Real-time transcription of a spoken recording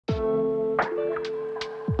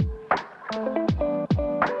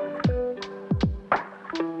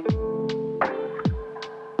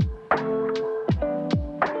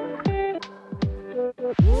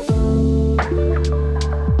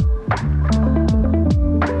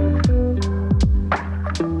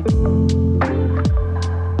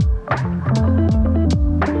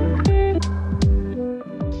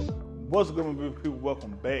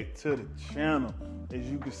welcome back to the channel. As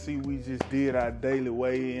you can see, we just did our daily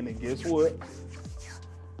weigh-in, and guess what?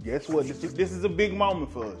 This is a big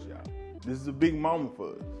moment for us, y'all. This is a big moment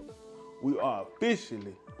for us. We are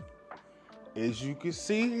officially, as you can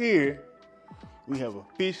see here, we have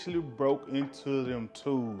officially broke into them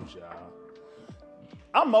tools, y'all.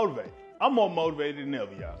 I'm motivated. I'm more motivated than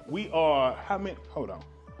ever, y'all. We are, how many, hold on.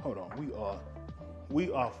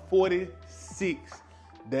 We are 46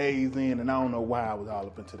 days in, and I don't know why I was all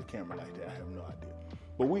up into the camera like that. I have no idea.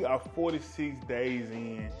 But we are 46 days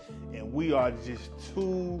in, and we are just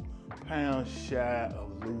 2 pounds shy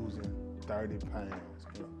of losing 30 pounds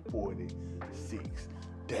in 46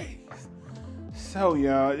 days. So,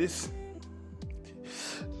 y'all, it's,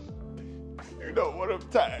 you know, one of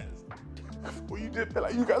them times where you just feel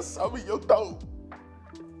like you got something in your throat.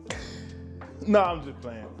 Nah, I'm just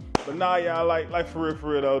playing. But nah, y'all, like for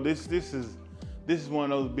real though, this is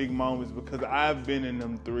one of those big moments because I've been in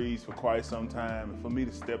them threes for quite some time. And for me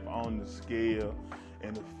to step on the scale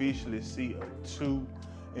and officially see a 2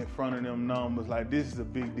 in front of them numbers, like this is a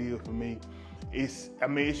big deal for me. It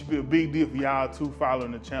should be a big deal for y'all too,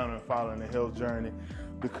 following the channel and following the health journey.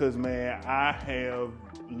 Because man, I can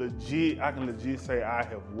legit say I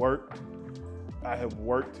have worked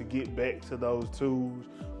to get back to those twos.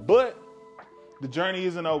 But the journey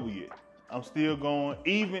isn't over yet. I'm still going.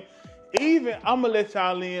 Even I'm gonna let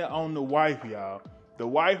y'all in on the wife, y'all. The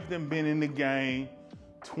wife done been in the game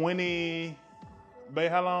 20,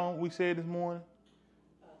 babe, how long we said this morning?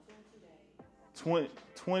 20 days.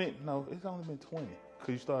 20, no, it's only been 20,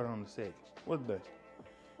 because you started on the 2nd. What day?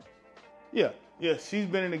 Yeah, she's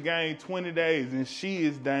been in the game 20 days, and she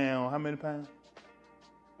is down, how many pounds?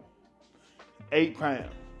 8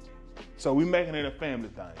 pounds. So we making it a family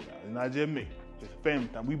thing, y'all. It's not just me. It's a family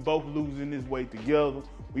thing. We both losing this weight together.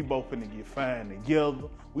 We both finna get fine together.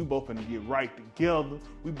 We both finna get right together.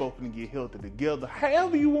 We both finna get healthy together.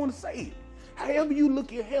 However you want to say it. However you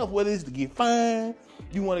look at health, whether it's to get fine,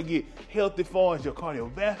 you want to get healthy as far as your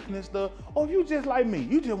cardiovascular stuff, or if you just like me,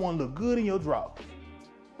 you just want to look good in your drawers.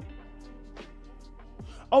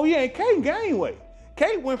 Oh yeah, and Kate gained weight.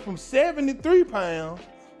 Kate went from 73 pounds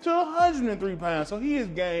to 103 pounds, so he has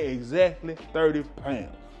gained exactly 30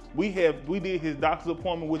 pounds. We did his doctor's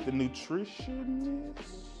appointment with the nutritionist.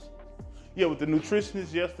 Yeah, with the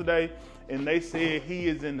nutritionist yesterday, and they said he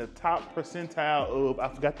is in the top percentile of, I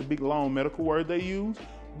forgot the big long medical word they use,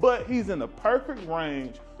 but he's in the perfect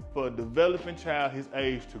range for a developing child his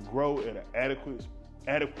age to grow at an adequate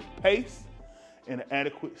pace and an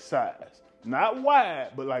adequate size. Not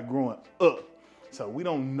wide, but like growing up. So we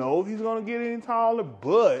don't know if he's gonna get any taller,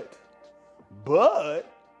 but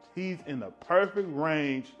he's in the perfect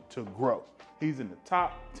range to grow. He's in the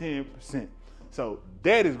top 10%. So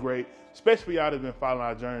that is great, especially for y'all that's been following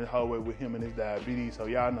our journey the whole way with him and his diabetes. So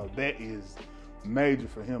y'all know that is major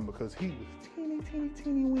for him because he was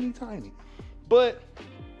teeny, weeny, tiny. But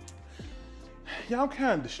y'all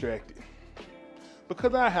kind of distracted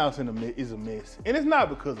because our house is a mess. And it's not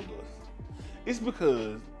because of us. It's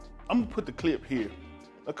because, I'm gonna put the clip here.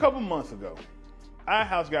 A couple months ago, our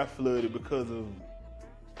house got flooded because of,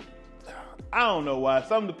 I don't know why.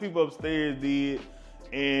 Some of the people upstairs did,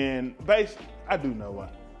 and basically, I do know why.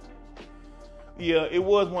 Yeah, it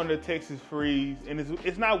was one of the Texas freeze, and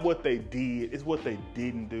it's not what they did, it's what they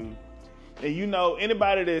didn't do. And you know,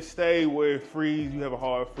 anybody that stayed where it freeze, you have a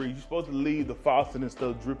hard freeze, you're supposed to leave the faucet and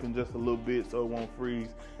stuff dripping just a little bit so it won't freeze.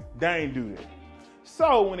 They ain't do that.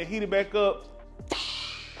 So when it heated back up,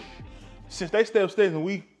 since they stay upstairs and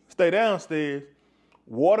we stay downstairs,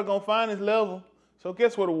 water gonna find its level. So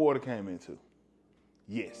guess where the water came into?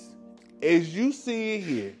 Yes, as you see it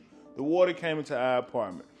here, the water came into our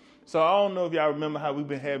apartment. So I don't know if y'all remember how we've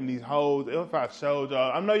been having these holes. If I showed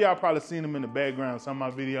y'all, I know y'all probably seen them in the background, some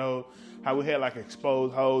of my videos, how we had like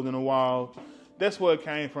exposed holes in the wall. That's where it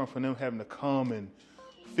came from them having to come and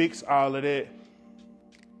fix all of that.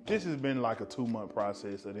 This has been like a 2-month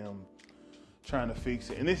process of them trying to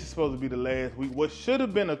fix it. And this is supposed to be the last week. What should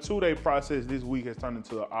have been a 2-day process this week has turned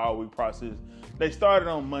into an all-week process. They started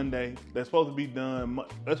on Monday. They're supposed to be done.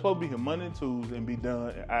 They're supposed to be here Monday and Tuesday and be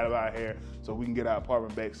done out of our hair so we can get our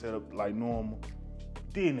apartment back set up like normal.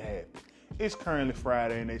 Didn't happen. It's currently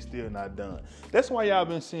Friday and they still not done. That's why y'all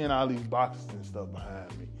been seeing all these boxes and stuff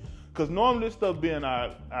behind me. Because normally this stuff be in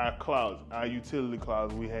our closet, our utility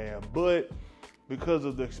closet we have. But because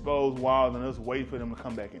of the exposed walls and us waiting for them to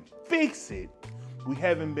come back and fix it, we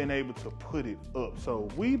haven't been able to put it up. So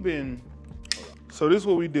this is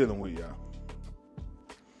what we dealing with, y'all.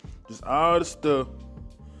 Just all the stuff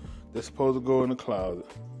that's supposed to go in the closet.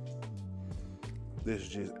 This is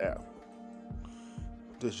just out.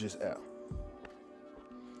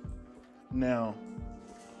 Now,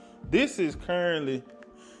 this is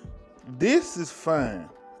fine.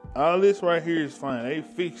 All this right here is fine. They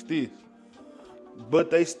fixed this. But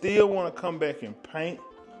they still want to come back and paint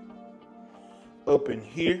up in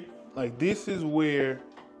here. Like, this is where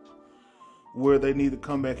they need to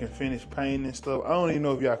come back and finish painting and stuff. I don't even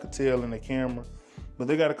know if y'all could tell in the camera, but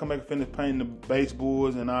they got to come back and finish painting the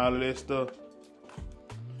baseboards and all of that stuff.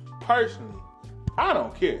 Personally, I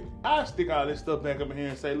don't care. I stick all this stuff back up in here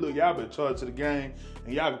and say, look, y'all been charged to the game,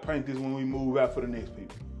 and y'all can paint this when we move out for the next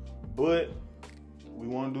people. But we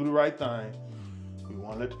want to do the right thing. We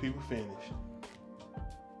want to let the people finish.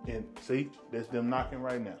 And see, that's them knocking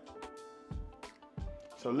right now.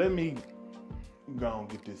 So let me go and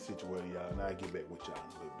get this situated, y'all, and I'll get back with y'all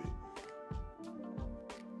in a little bit.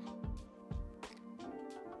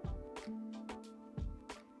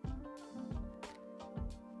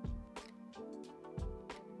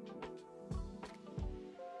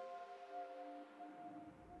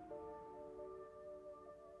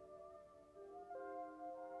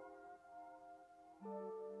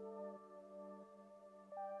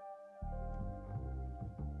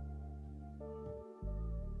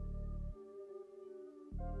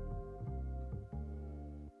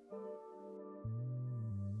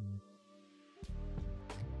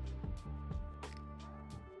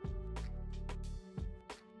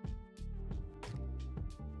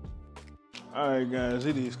 All right, guys,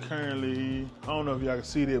 it is currently, I don't know if y'all can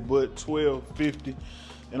see that, but 12:50,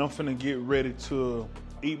 and I'm finna get ready to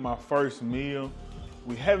eat my first meal.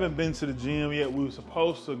 We haven't been to the gym yet. We were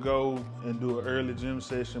supposed to go and do an early gym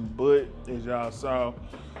session, but as y'all saw,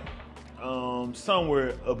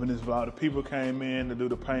 somewhere up in this vlog, the people came in to do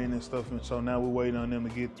the painting and stuff, and so now we're waiting on them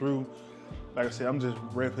to get through. Like I said, I'm just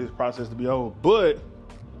ready for this process to be over. But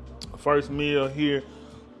first meal here,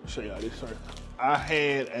 I'll show y'all this first. I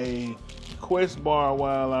had a Quest bar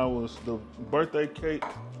while I was, the birthday cake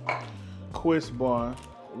Quest bar,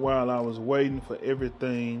 while I was waiting for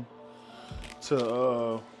everything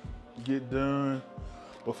to get done.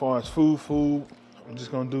 Before it's food, I'm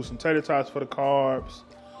just gonna do some tater tots for the carbs,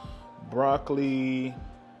 broccoli.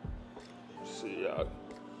 Let's see, y'all,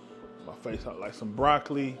 my face out like some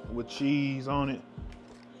broccoli with cheese on it.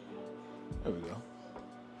 There we go.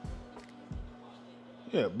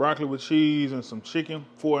 Yeah, broccoli with cheese and some chicken,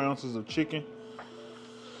 4 ounces of chicken.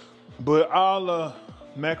 But all the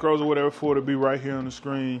macros or whatever for it to be right here on the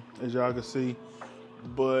screen, as y'all can see.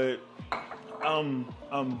 But I'm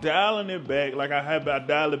dialing it back, like I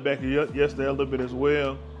dialed it back yesterday a little bit as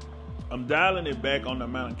well. I'm dialing it back on the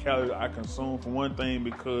amount of calories I consume, for one thing,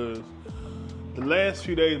 because the last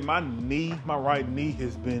few days, my right knee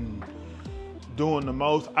has been doing the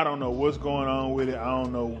most. I don't know what's going on with it. I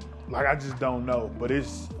don't know. Like, I just don't know, but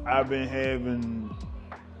I've been having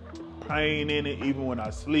pain in it even when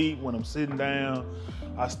I sleep, when I'm sitting down.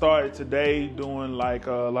 I started today doing like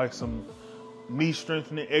some knee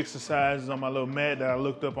strengthening exercises on my little mat that I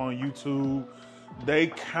looked up on YouTube. They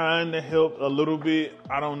kind of helped a little bit.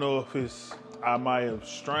 I don't know if I might have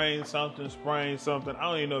sprained something. I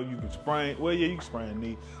don't even know if you can sprain. Well, yeah, you can sprain a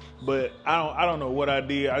knee, but I don't know what I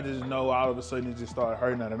did. I just know all of a sudden it just started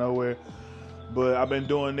hurting out of nowhere. But I've been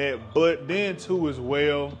doing that. But then too as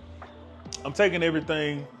well, I'm taking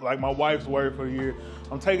everything, like my wife's word for a year,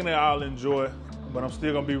 I'm taking it all in joy, but I'm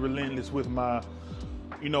still gonna be relentless with my,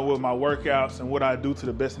 with my workouts and what I do to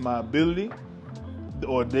the best of my ability,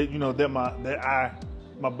 or that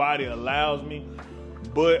my body allows me.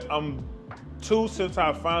 But since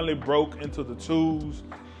I finally broke into the twos,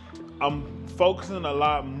 I'm focusing a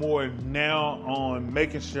lot more now on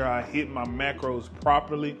making sure I hit my macros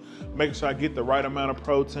properly, making sure I get the right amount of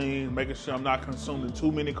protein, making sure I'm not consuming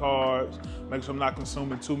too many carbs, making sure I'm not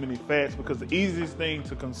consuming too many fats, because the easiest thing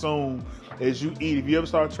to consume as you eat, if you ever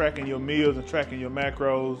start tracking your meals and tracking your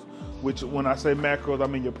macros, which when I say macros, I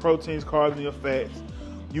mean your proteins, carbs, and your fats,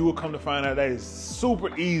 you will come to find out that it's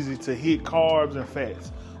super easy to hit carbs and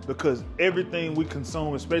fats, because everything we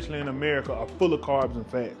consume, especially in America, are full of carbs and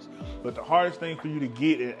fats. But the hardest thing for you to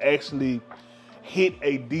get is actually hit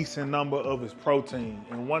a decent number of its protein.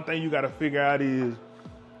 And one thing you got to figure out is,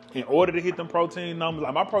 in order to hit them protein numbers,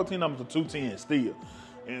 like my protein numbers are 210 still.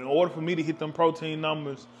 And in order for me to hit them protein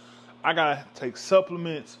numbers, I got to take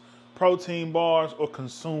supplements, protein bars, or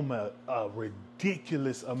consume a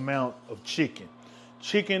ridiculous amount of chicken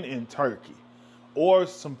and turkey, or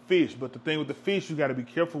some fish. But the thing with the fish, you got to be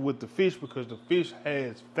careful with the fish, because the fish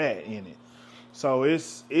has fat in it. So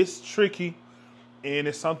it's tricky, and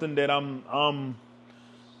it's something that I'm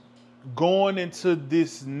going into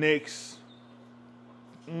this next,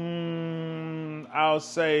 I'll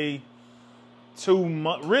say 2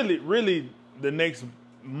 months, really the next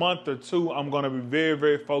month or two, I'm going to be very,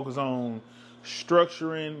 very focused on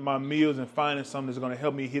structuring my meals and finding something that's going to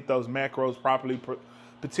help me hit those macros properly,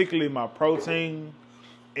 particularly my protein.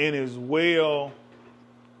 And as well,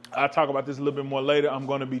 I'll talk about this a little bit more later, I'm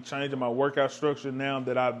going to be changing my workout structure now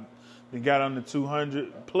that I've got under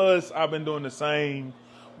 200. Plus, I've been doing the same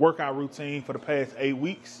workout routine for the past 8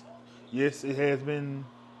 weeks. Yes, it has been,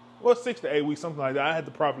 6 to 8 weeks, something like that. I had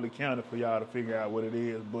to properly count it for y'all to figure out what it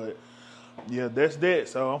is. But, yeah, that's that.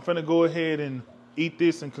 So I'm finna go ahead and eat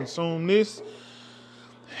this and consume this.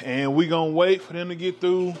 And we gonna wait for them to get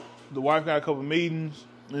through. The wife got a couple meetings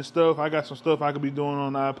and stuff. I got some stuff I could be doing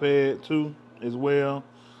on the iPad, too, as well.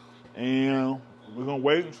 And we're gonna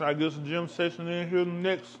wait and try to get some gym session in here in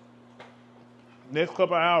the next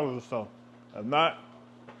couple of hours or so. If not,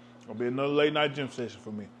 it'll be another late night gym session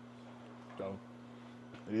for me. So,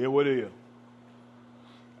 it is what it is.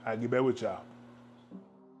 I'll get back with y'all.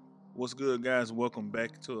 What's good, guys? Welcome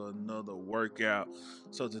back to another workout.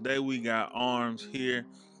 So today we got arms here.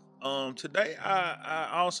 Today I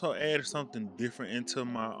also added something different into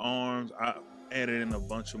my arms. I added in a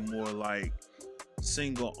bunch of more like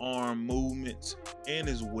single arm movements, and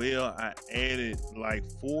as well I added like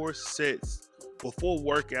 4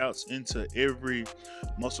 workouts into every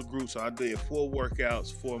muscle group. So I did 4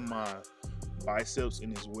 workouts for my biceps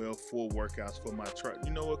and as well 4 workouts for my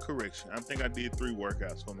correction, I think I did 3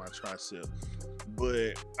 workouts for my tricep,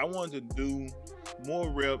 but I wanted to do more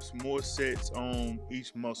reps, more sets on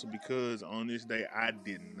each muscle because on this day I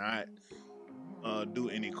did not do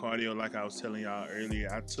any cardio. Like I was telling y'all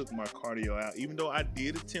earlier, I took my cardio out, even though I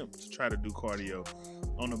did attempt to try to do cardio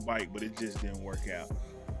on the bike, but it just didn't work out.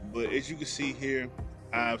 But as you can see here,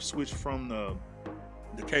 I've switched from the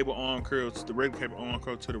cable arm curls, the regular cable arm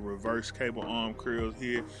curl, to the reverse cable arm curls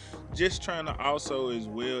here. Just trying to also, as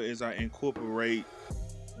well as I incorporate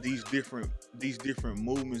these different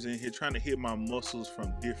movements in here, trying to hit my muscles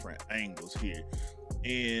from different angles here.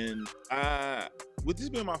 And with this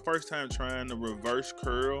being my first time trying the reverse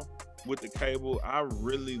curl with the cable, I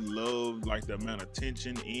really love like the amount of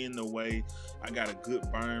tension and the way I got a good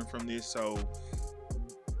burn from this. So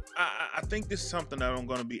I think this is something that I'm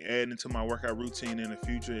going to be adding to my workout routine in the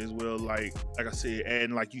future as well. Like I said,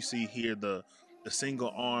 adding, like you see here, the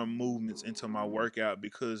single arm movements into my workout,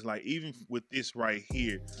 because like even with this right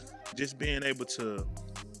here, just being able to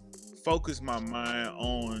focus my mind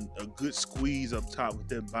on a good squeeze up top with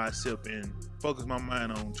that bicep and focus my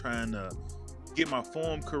mind on trying to get my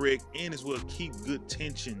form correct and as well keep good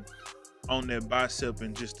tension on that bicep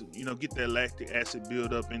and just, get that lactic acid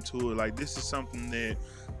build up into it. Like this is something that,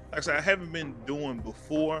 like I said, I haven't been doing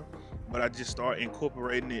before, but I just started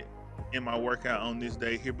incorporating it in my workout on this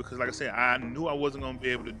day here because, like I said, I knew I wasn't going to be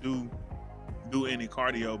able to do any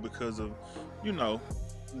cardio because of,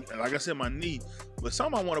 like I said, my knee. But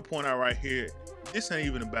something I want to point out right here, this ain't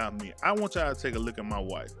even about me. I want y'all to take a look at my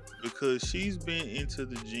wife because she's been into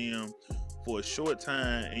the gym for a short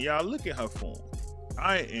time, and y'all look at her form.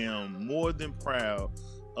 I am more than proud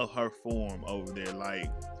of her form over there. Like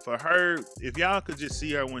for her, if y'all could just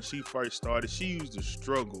see her when she first started, she used to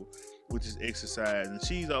struggle with this exercise, and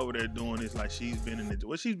she's over there doing this like she's been in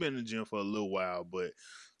the gym for a little while, but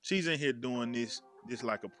she's in here doing this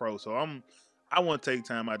like a pro. So I want to take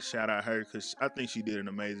time out to shout out her because I think she did an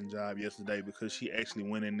amazing job yesterday because she actually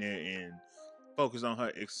went in there and focused on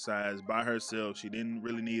her exercise by herself. She didn't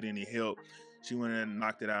really need any help. She went in and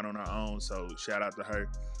knocked it out on her own. So shout out to her.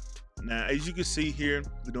 Now, as you can see here,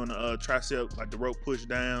 we're doing the tricep, like the rope push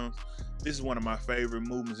downs. This is one of my favorite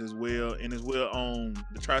movements as well. And as well on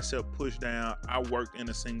the tricep push down, I worked in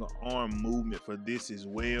a single arm movement for this as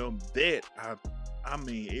well. That I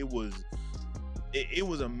mean, it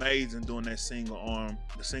was amazing doing that single arm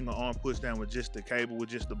push down with just the cable, with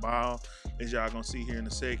just the ball, as y'all gonna see here in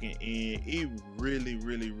a second. And it really,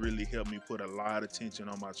 really, really helped me put a lot of tension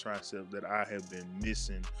on my tricep that I have been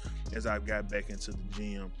missing as I've got back into the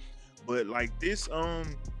gym. But like this,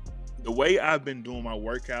 the way I've been doing my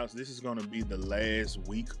workouts, this is gonna be the last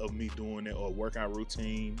week of me doing it, or workout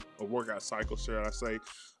routine, or workout cycle, should I say,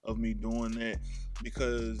 of me doing that,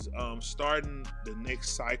 because starting the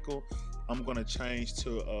next cycle, I'm gonna change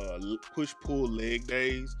to push-pull leg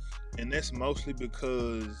days, and that's mostly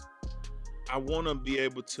because I want to be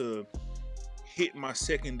able to hit my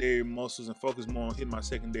secondary muscles and focus more on hitting my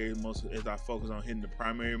secondary muscles as I focus on hitting the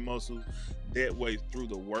primary muscles. That way, through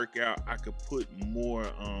the workout, I could put more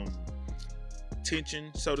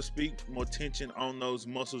tension, so to speak, more tension on those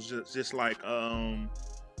muscles, just like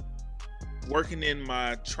working in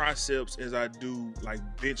my triceps as I do like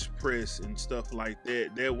bench press and stuff like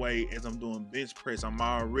that. That way, as I'm doing bench press, I'm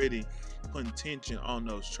already putting tension on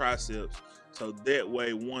those triceps. So that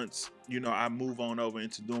way, once, you know, I move on over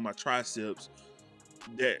into doing my triceps,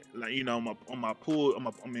 that, like, you know, on my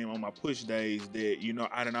push days, that, you know,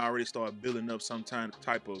 I done already started building up some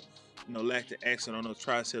type of, you know, lactic acid on those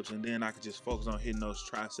triceps, and then I can just focus on hitting those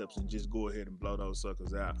triceps and just go ahead and blow those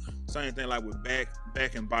suckers out. Same thing like with back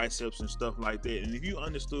and biceps and stuff like that. And if you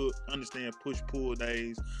understand push-pull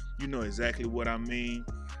days, you know exactly what I mean.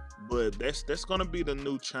 But that's gonna be the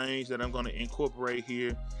new change that I'm gonna incorporate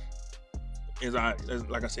here.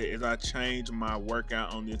 Like I said, as I change my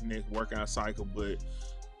workout on this next workout cycle. But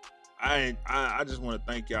I just want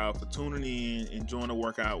to thank y'all for tuning in, enjoying the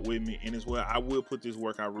workout with me. And as well, I will put this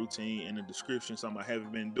workout routine in the description, something I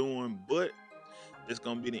haven't been doing, but it's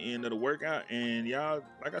gonna be the end of the workout. And y'all,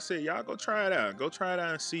 like I said, y'all go try it out. Go try it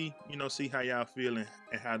out and see how y'all feeling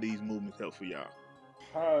and how these movements help for y'all.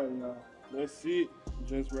 All right, y'all. That's it.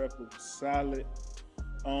 Just wrapped up a solid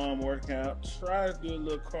arm workout. Try to do a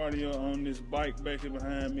little cardio on this bike back here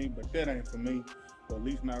behind me, but that ain't for me. Or at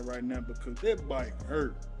least not right now, because that bike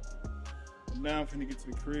hurt. But now I'm finna get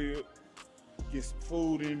to the crib, get some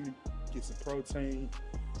food in me, get some protein,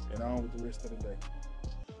 and on with the rest of the day.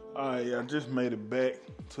 All right, I just made it back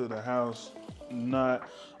to the house. I'm not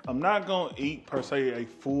gonna eat per se a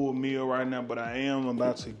full meal right now, but I am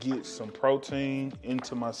about to get some protein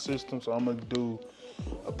into my system. So I'm gonna do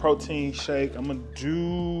a protein shake. I'm gonna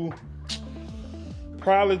do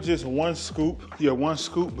probably just one scoop. Yeah, one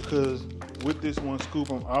scoop, because with this one scoop,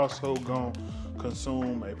 I'm also gonna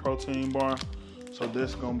consume a protein bar. So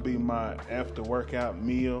that's gonna be my after workout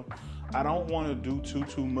meal. I don't want to do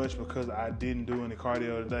too much because I didn't do any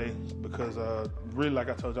cardio today, because really, like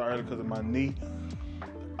I told you earlier, because of my knee.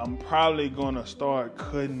 I'm probably gonna start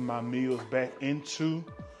cutting my meals back into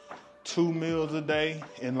 2 meals a day,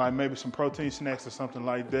 and like maybe some protein snacks or something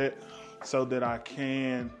like that, so that I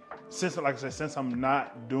can, since like I said, since I'm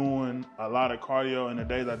not doing a lot of cardio, and the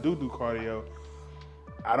days I do cardio,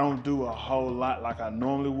 I don't do a whole lot like I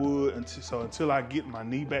normally would until I get my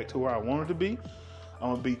knee back to where I want it to be. I'm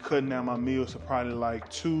gonna be cutting down my meals to probably like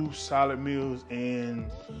 2 solid meals, and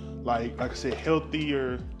like I said,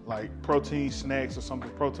 healthier like protein snacks or something,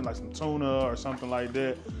 protein like some tuna or something like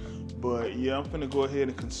that. But yeah, I'm finna go ahead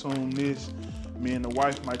and consume this. Me and the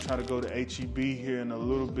wife might try to go to HEB here in a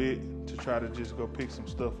little bit to try to just go pick some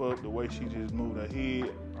stuff up. The way she just moved her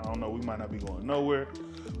head, I don't know, we might not be going nowhere.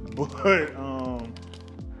 But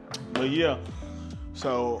yeah,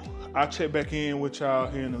 so I'll check back in with y'all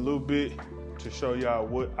here in a little bit to show y'all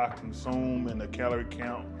what I consume and the calorie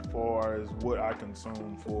count as far as what I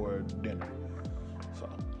consume for dinner. So,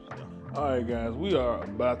 yeah. All right, guys, we are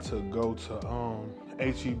about to go to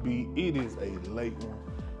HEB. It is a late one.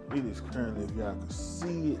 It is currently, if y'all can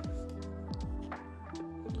see it,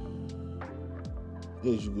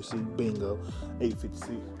 as you can see, bingo,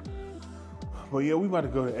 8:56. But yeah, we about to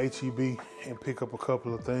go to HEB and pick up a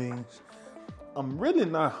couple of things. I'm really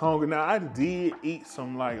not hungry. Now, I did eat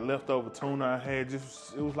some like leftover tuna I had.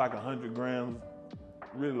 It was like 100 grams,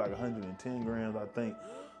 really like 110 grams, I think,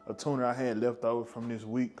 of tuna I had left over from this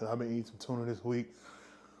week, because I've been eating some tuna this week.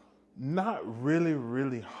 Not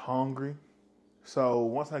really hungry. So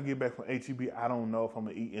once I get back from HEB, I don't know if I'm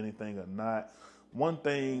gonna eat anything or not. One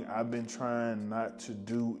thing I've been trying not to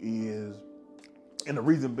do is, and the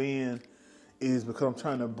reason being is because I'm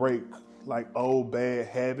trying to break like old bad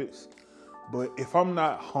habits. But if I'm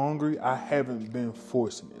not hungry, I haven't been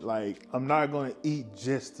forcing it. Like, I'm not gonna eat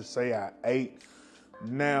just to say I ate.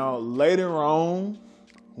 Now, later on,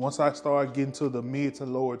 once I start getting to the mid to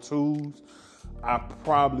lower twos, I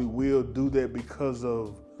probably will do that because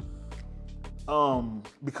of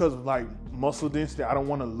like muscle density. I don't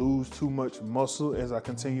want to lose too much muscle as I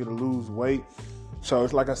continue to lose weight. So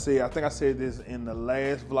it's like I said, I think I said this in the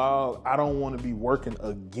last vlog, I don't want to be working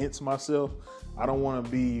against myself. I don't want to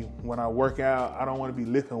be, when I work out, I don't want to be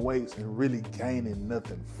lifting weights and really gaining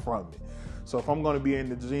nothing from it. So if I'm going to be in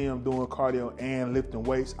the gym doing cardio and lifting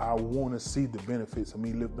weights, I want to see the benefits of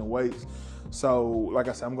me lifting weights. So like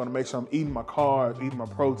I said, I'm going to make sure I'm eating my carbs, eating my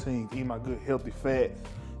proteins, eating my good healthy fat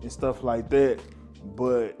and stuff like that.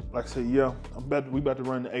 But like I said, yeah, we about to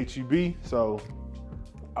run the HEB. So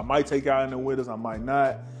I might take y'all in there with us, I might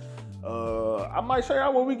not. I might show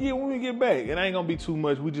y'all what we get when we get back. It ain't gonna be too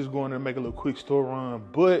much. We just going there and make a little quick store run.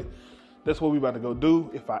 But that's what we about to go do.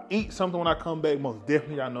 If I eat something when I come back, most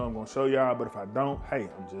definitely I know I'm gonna show y'all. But if I don't, hey,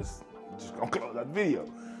 I'm just gonna close that video.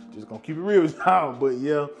 Just gonna keep it real with y'all. But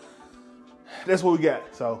yeah, that's what we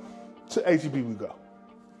got. So to HEB we go.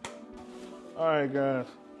 All right, guys.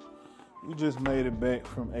 We just made it back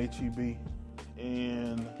from HEB,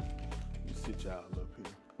 and you sit y'all up here.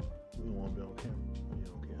 We don't want to be on camera. We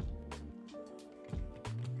don't care.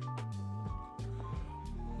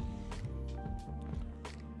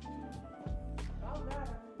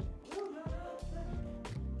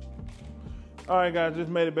 All right, guys,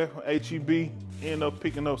 just made it back from HEB. Ended up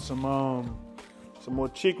picking up some more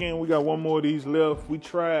chicken. We got one more of these left. We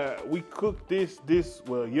cooked this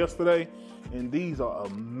yesterday, and these are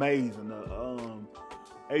amazing.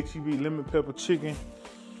 HEB lemon pepper chicken.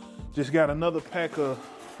 Just got another pack of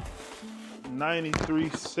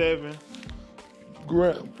 93.7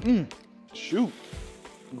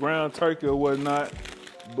 ground turkey or whatnot.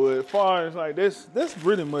 But as far as like that's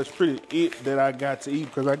pretty much it that I got to eat,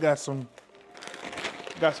 because I got some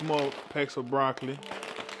more packs of broccoli.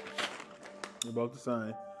 They're both the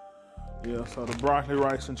same. Yeah, so the broccoli,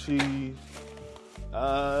 rice, and cheese.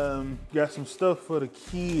 Got some stuff for the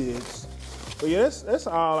kids. But yeah, that's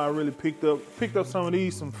all I really picked up. Picked up some of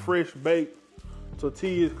these, some fresh baked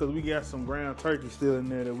tortillas, because we got some ground turkey still in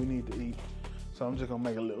there that we need to eat. So I'm just gonna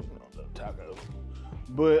make a little taco.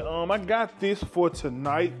 But I got this for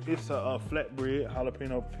tonight. It's a flatbread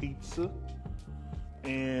jalapeno pizza.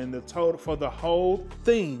 And the total for the whole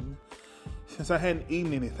thing, since I hadn't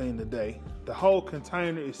eaten anything today, the whole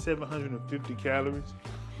container is 750 calories.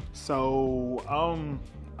 So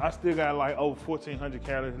I still got like over 1,400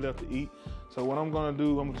 calories left to eat. So what I'm gonna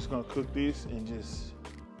do, I'm just gonna cook this and just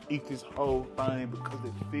eat this whole thing because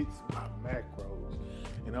it fits my macros,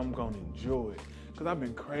 and I'm gonna enjoy it because I've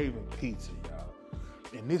been craving pizza, y'all.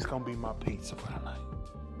 And this gonna be my pizza for the night.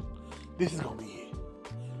 This is gonna be it.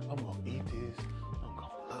 I'm gonna eat this. I'm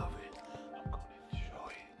gonna love it. I'm gonna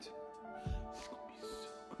enjoy it. It's gonna be so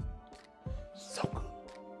good. So good.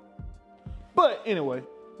 But anyway,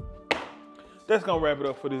 that's gonna wrap it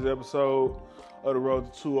up for this episode of the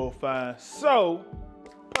Road to 205. So,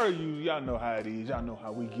 per usual, y'all know how it is. Y'all know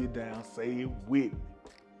how we get down. Say it with me.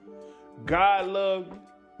 God loves you.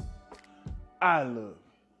 I love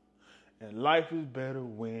you. And life is better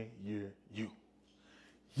when you're you.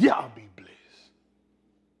 Y'all be blessed.